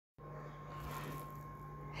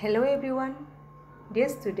Hello everyone, dear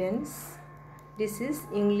students, this is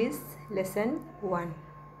English lesson 1.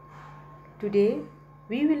 Today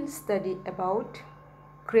we will study about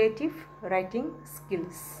creative writing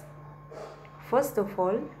skills. First of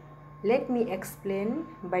all, let me explain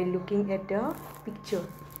by looking at the picture.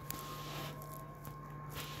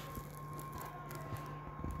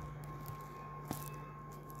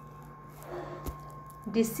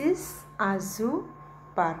 This is a zoo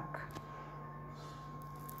park.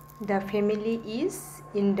 The family is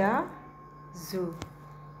in the zoo.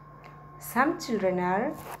 Some children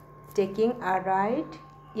are taking a ride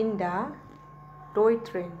in the toy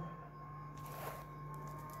train.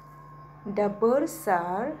 The birds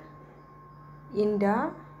are in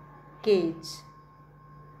the cage.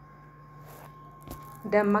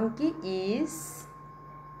 The monkey is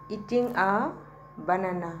eating a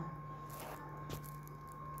banana.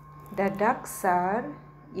 The ducks are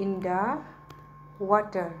in the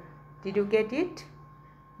water. Did you get it?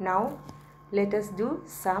 Now let us do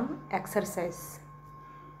some exercise.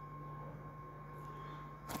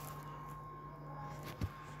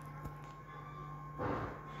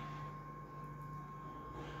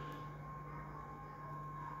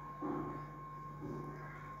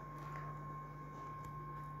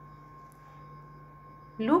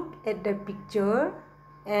 Look at the picture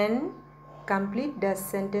and complete the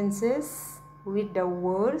sentences with the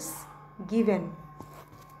words given.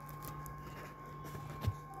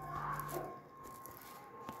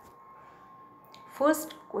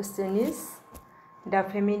 First question is, the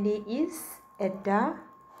family is at the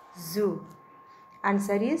zoo.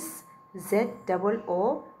 Answer is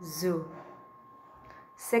ZOO, zoo.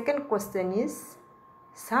 Second question is,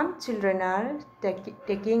 some children are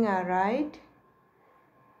taking a ride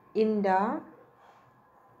in the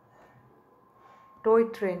toy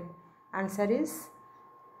train. Answer is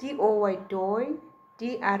TOY, toy,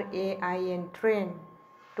 TRAIN, train,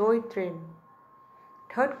 toy train.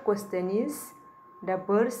 Third question is, the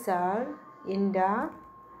birds are in the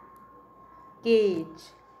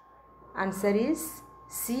cage. Answer is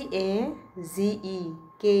CAGE,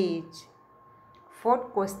 cage.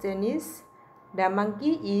 Fourth question is, the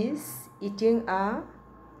monkey is eating a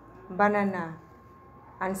banana.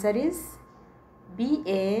 Answer is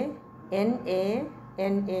BANANA,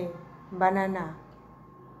 banana.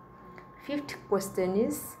 Fifth question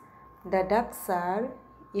is, the ducks are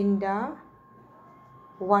in the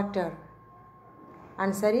water.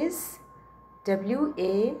 Answer is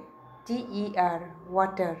WATER,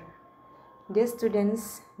 water. Dear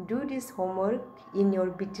students, do this homework in your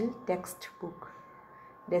Beetle textbook.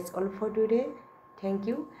 That's all for today. Thank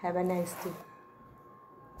you. Have a nice day.